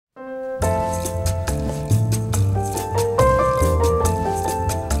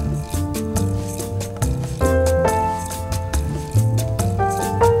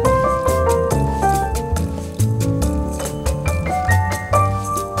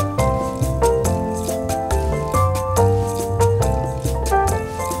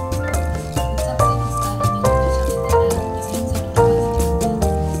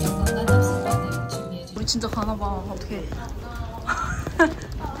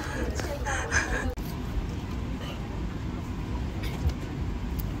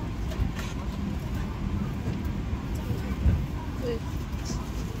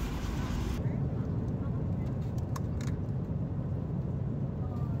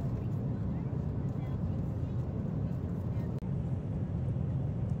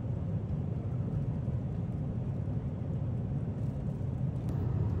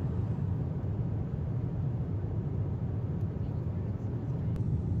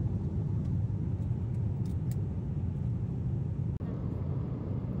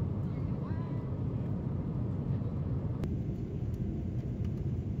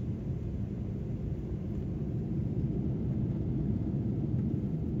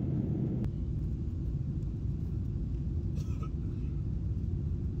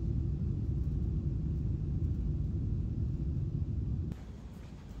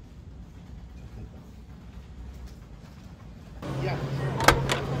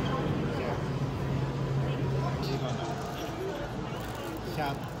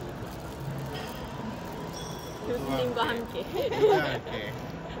교수님과 함께.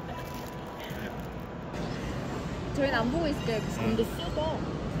 저희는 안 보고 있을게요. 근데 쓰고.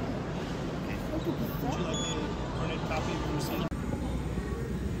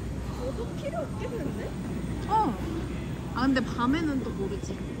 저도 필요 없겠는데? 어. 아 근데 밤에는 또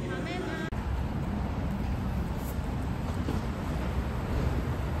모르지. 밤에는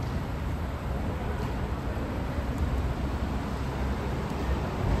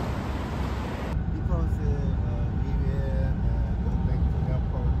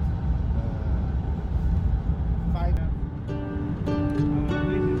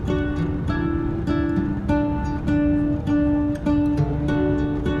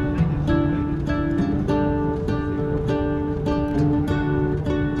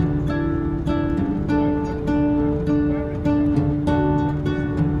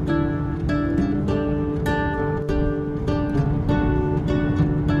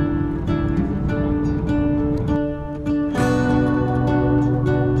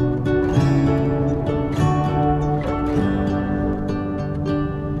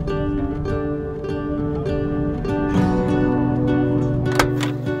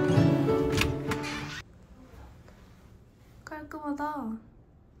깔끔하다.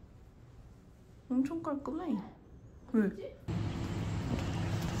 엄청 깔끔해. 왜?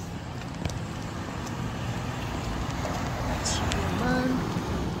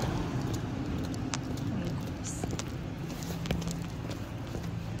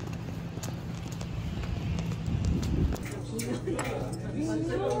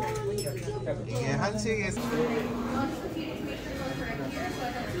 지금은 이게 한식에서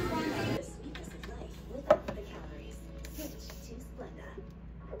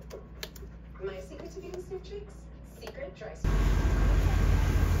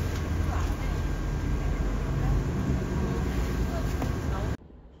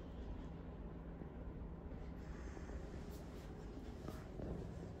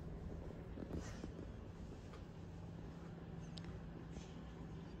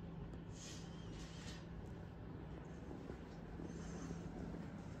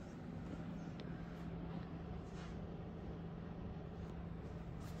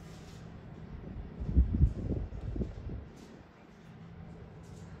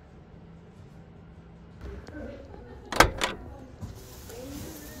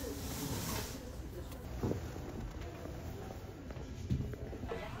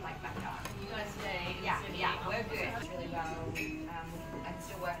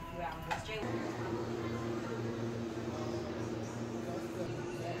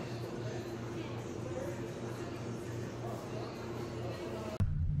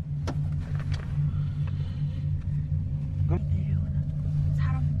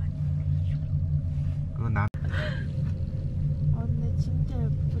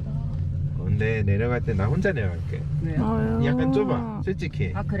근데 내려갈 때 나 혼자 내려갈게. 왜요? 약간 좁아,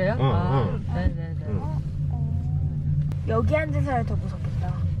 솔직히. 아 그래요? 네네네. 여기 앉은 사람이 더 무섭겠다.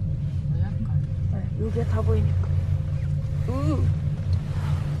 약간. 네, 여기가 다 보이니까.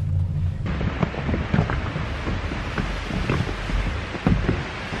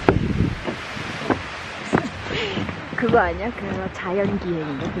 그거 아니야? 그거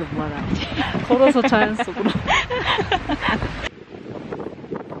자연기행인가? 그거 뭐 하나? 걸어서 자연 속으로.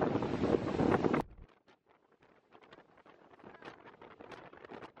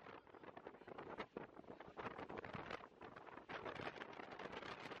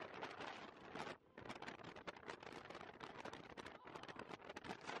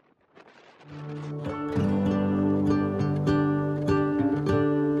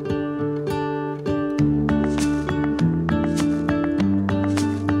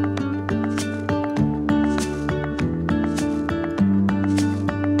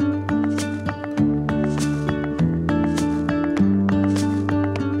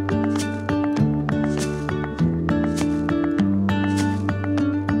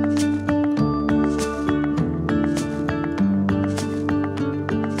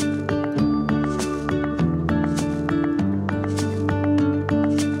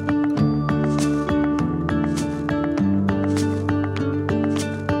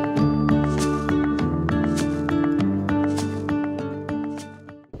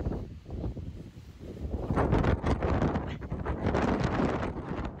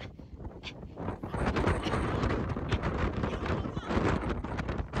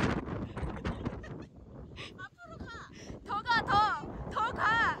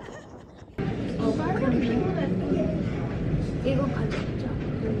 이거 가져오자.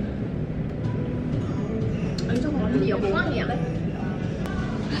 아니 저거 완전 영광이야.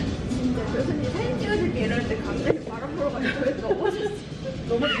 진짜 교수님 사진 찍어줄게 이럴 때 갑자기 바람 불어가지고 저기 넘어졌어.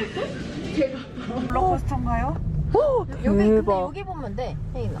 롤러코스터인가요? 여기 근데 대박. 여기 보면 돼,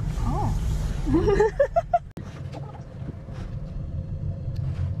 혜인아.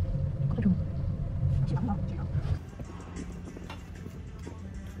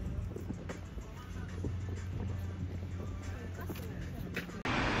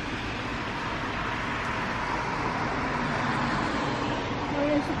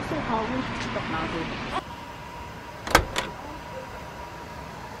 원래 숙소 가고 싶다 나도.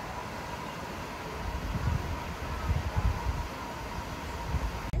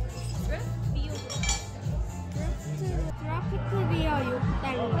 드라프트 비어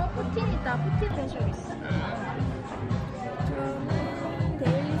 6달러. 푸틴 있다. 푸틴 대쇼 있어. 저는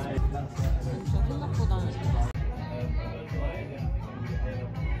데일리 생각보다는.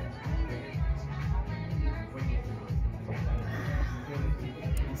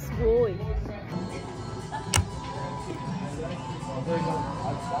 오이.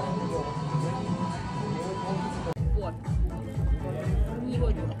 이거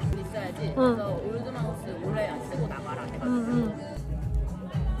있어야지. 그래서 올드마우스 오래 안 쓰고 나가라 해가지고.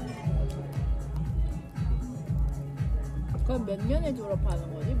 그럼 몇 년에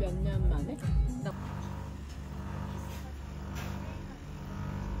졸업하는 거지? 몇 년 만에?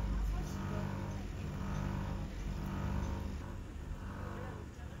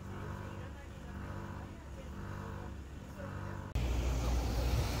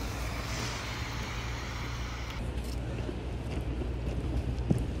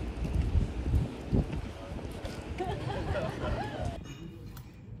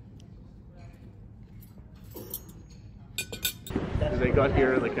 They got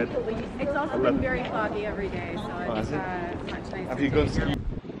here like at It's also 11. been very foggy every day, so it's is it? much nicer. Have you gone ski?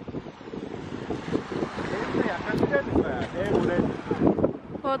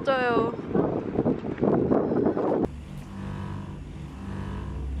 맞아요.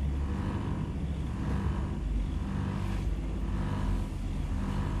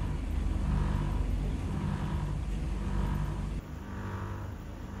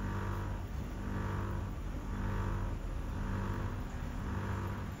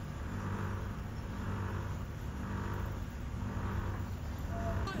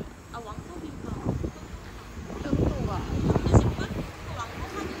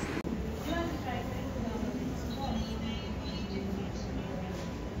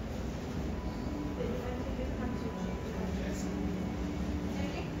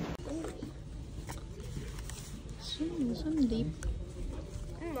 무슨 립?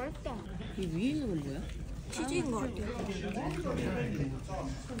 맛있다. 이 위에 있는 건 뭐야? 치즈인 것 같아요.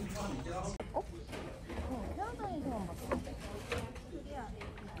 캐나다에서만 봤어.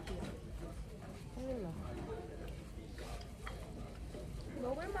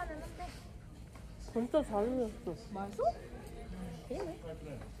 먹을만은 한데. 진짜 잘 생겼어. 맛있어?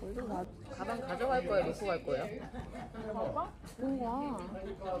 가방 가져갈 거예요? 놓고 갈 거예요? 우와.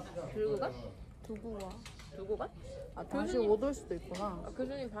 들고 가? 두고 와. 두고 가? 아, 다시 못 올 수도 있구나. 아,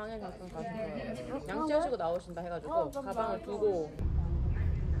 교수님 방에 잠깐 가셔서 양치하시고 나오신다 해가지고 가방을 두고.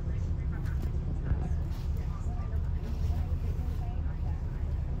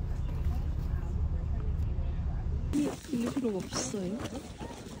 일부러 없어요?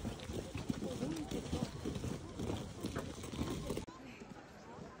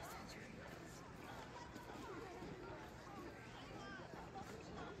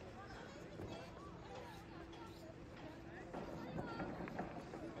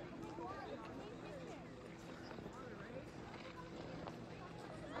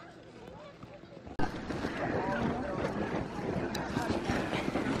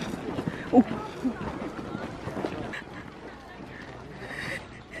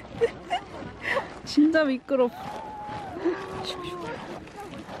 진짜 미끄러.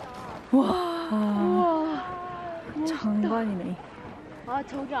 와, 장관이네. 아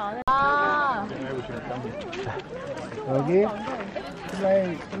저기 안에. 여기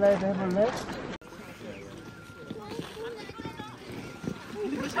슬라이드 해볼래?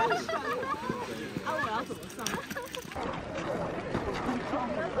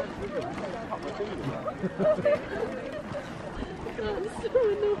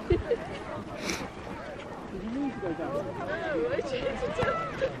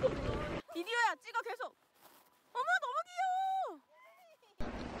 비디오야 찍어 계속. 어머 너무 귀여워.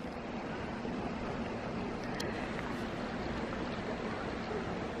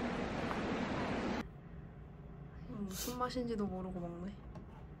 무슨 맛인지도 모르고 먹네.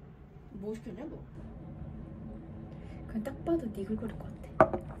 뭐 시켰냐 너? 그냥 딱 봐도 니글거릴 것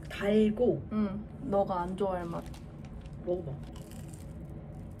같아. 달고. 응, 너가 안 좋아할 맛. 먹어봐.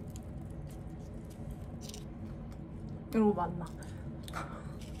 이거 맞나?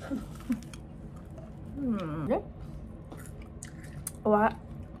 네? 와.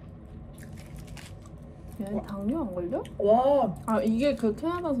 얘는 당뇨 안 걸려? 와. 아 이게 그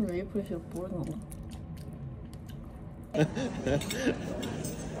캐나다에서 메이플 시럽 모르는 거.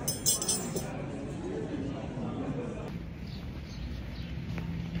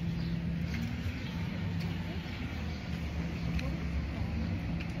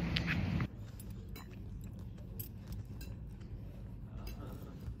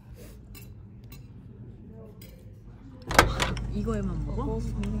 이거에만 먹어?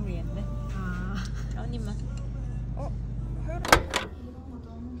 먹어서 궁금해겠네. 아, 한 입만.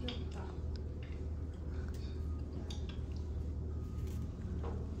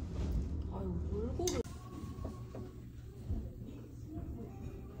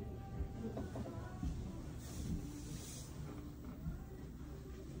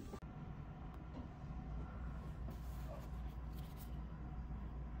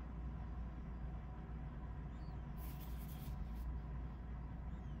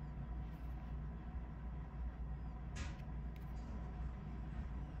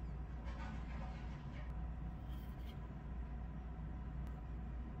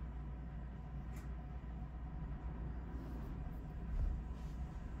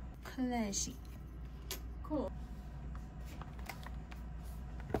 클래식.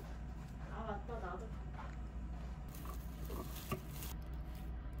 아 맞다 나도.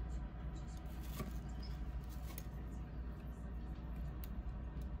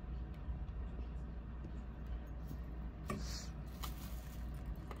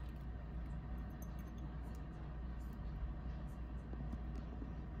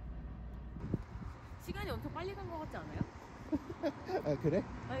 시간이 엄청 빨리 간 것 같지 않아요? 아 그래?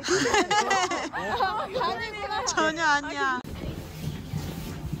 전혀 아니야.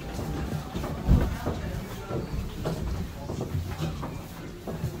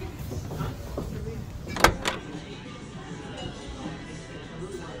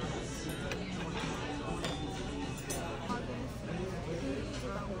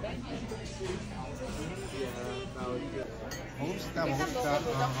 먹읍시다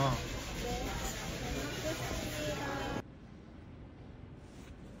먹읍시다.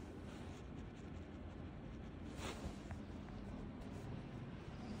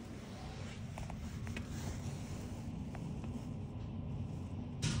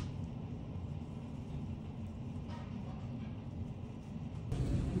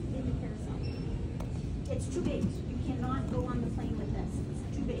 It's too big. You cannot go on the plane with this.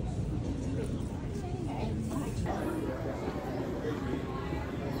 It's too big.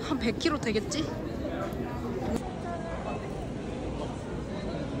 한 100kg 되겠지?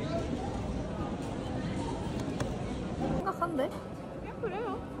 심각한데? 그냥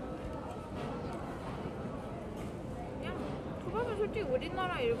그래요. 그냥 초밥은 솔직히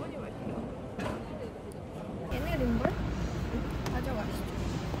우리나라 일본이 맛있어. 얘네 림볼?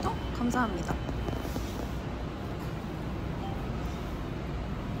 가져가시죠. 감사합니다.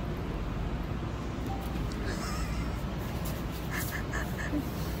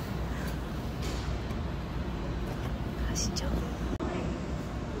 가시죠.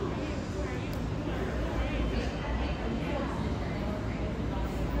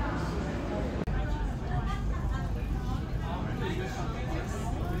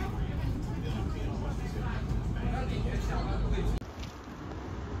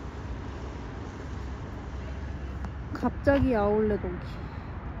 갑자기 아울렛 오기.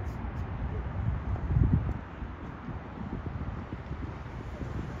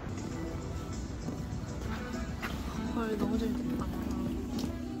 헐 너무 재밌겠다.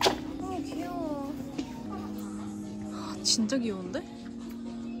 귀여워. 진짜 귀여운데?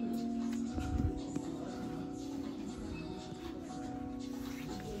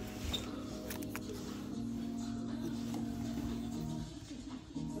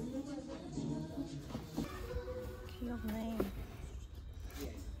 귀엽네.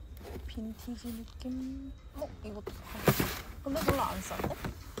 빈티지 느낌. 이것도. 근데 별로 안 싼데?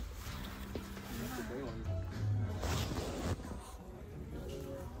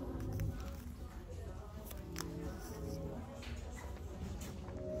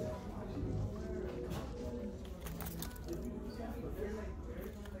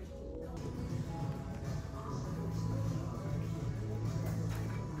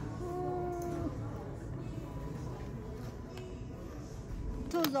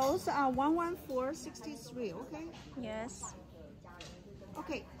 So those are 114.63, okay? Yes.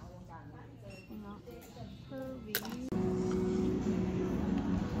 Okay.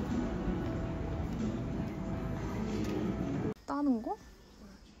 따는 거?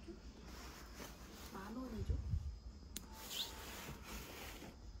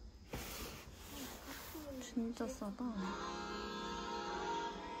 진짜 싸다.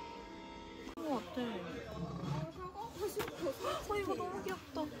 이거 어때? 사고 싶어. 이거 너무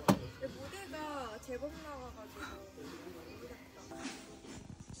귀엽다. 무대가 제법 나와가지고.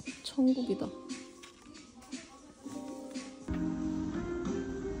 천국이다.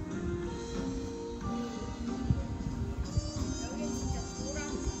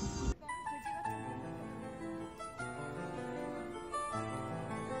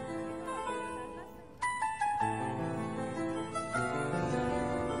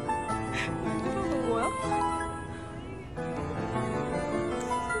 이러는 거야?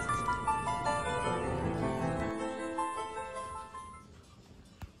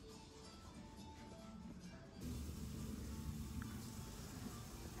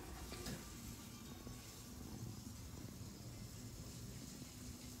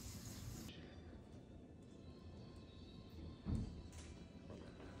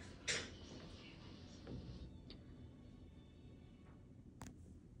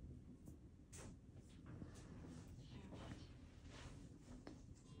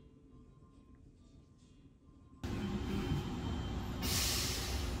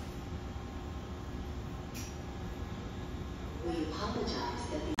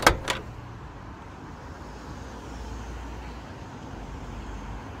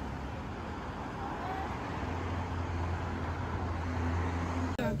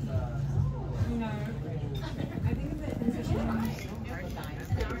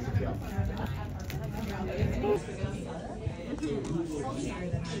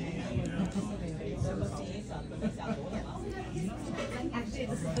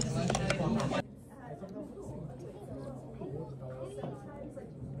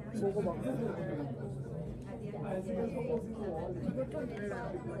 먹어봐.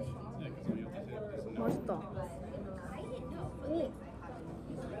 맛있다. 오.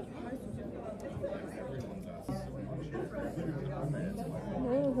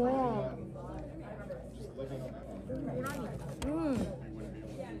 너무 좋아.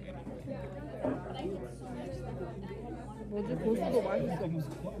 뭐지? 고수도 맛있어.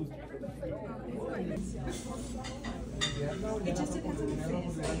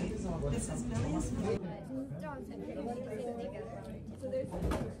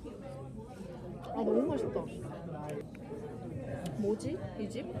 아 너무 맛있다. 뭐지? 이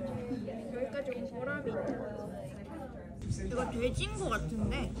집? 여기까지 온 보람이 있다. 이거 돼지인 것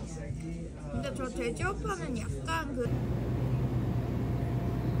같은데. 근데 저 돼지업하면 약간 그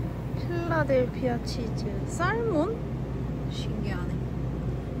필라델피아 치즈 살몬? 신기하네.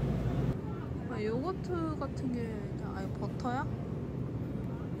 아, 요거트 같은 게 아니 버터야?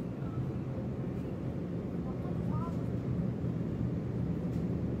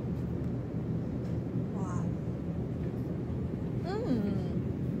 와.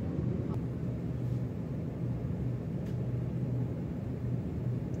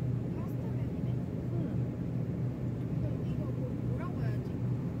 뭐라고 해야지?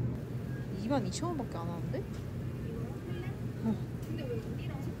 22,000원밖에 안 하는데? 근데 왜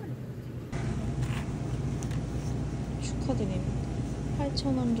우리랑 색깔이 축하드립니다.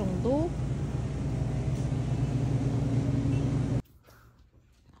 8,000원 정도.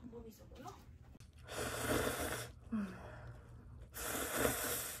 방법이 있었구나?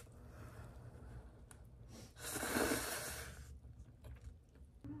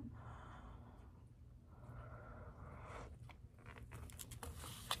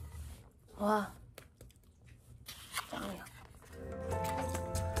 와. 짱이야.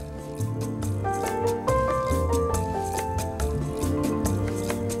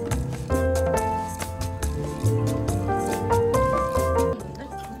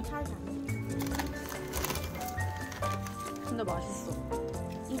 근데 맛있어.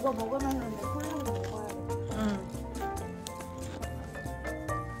 이거 먹으면서 근데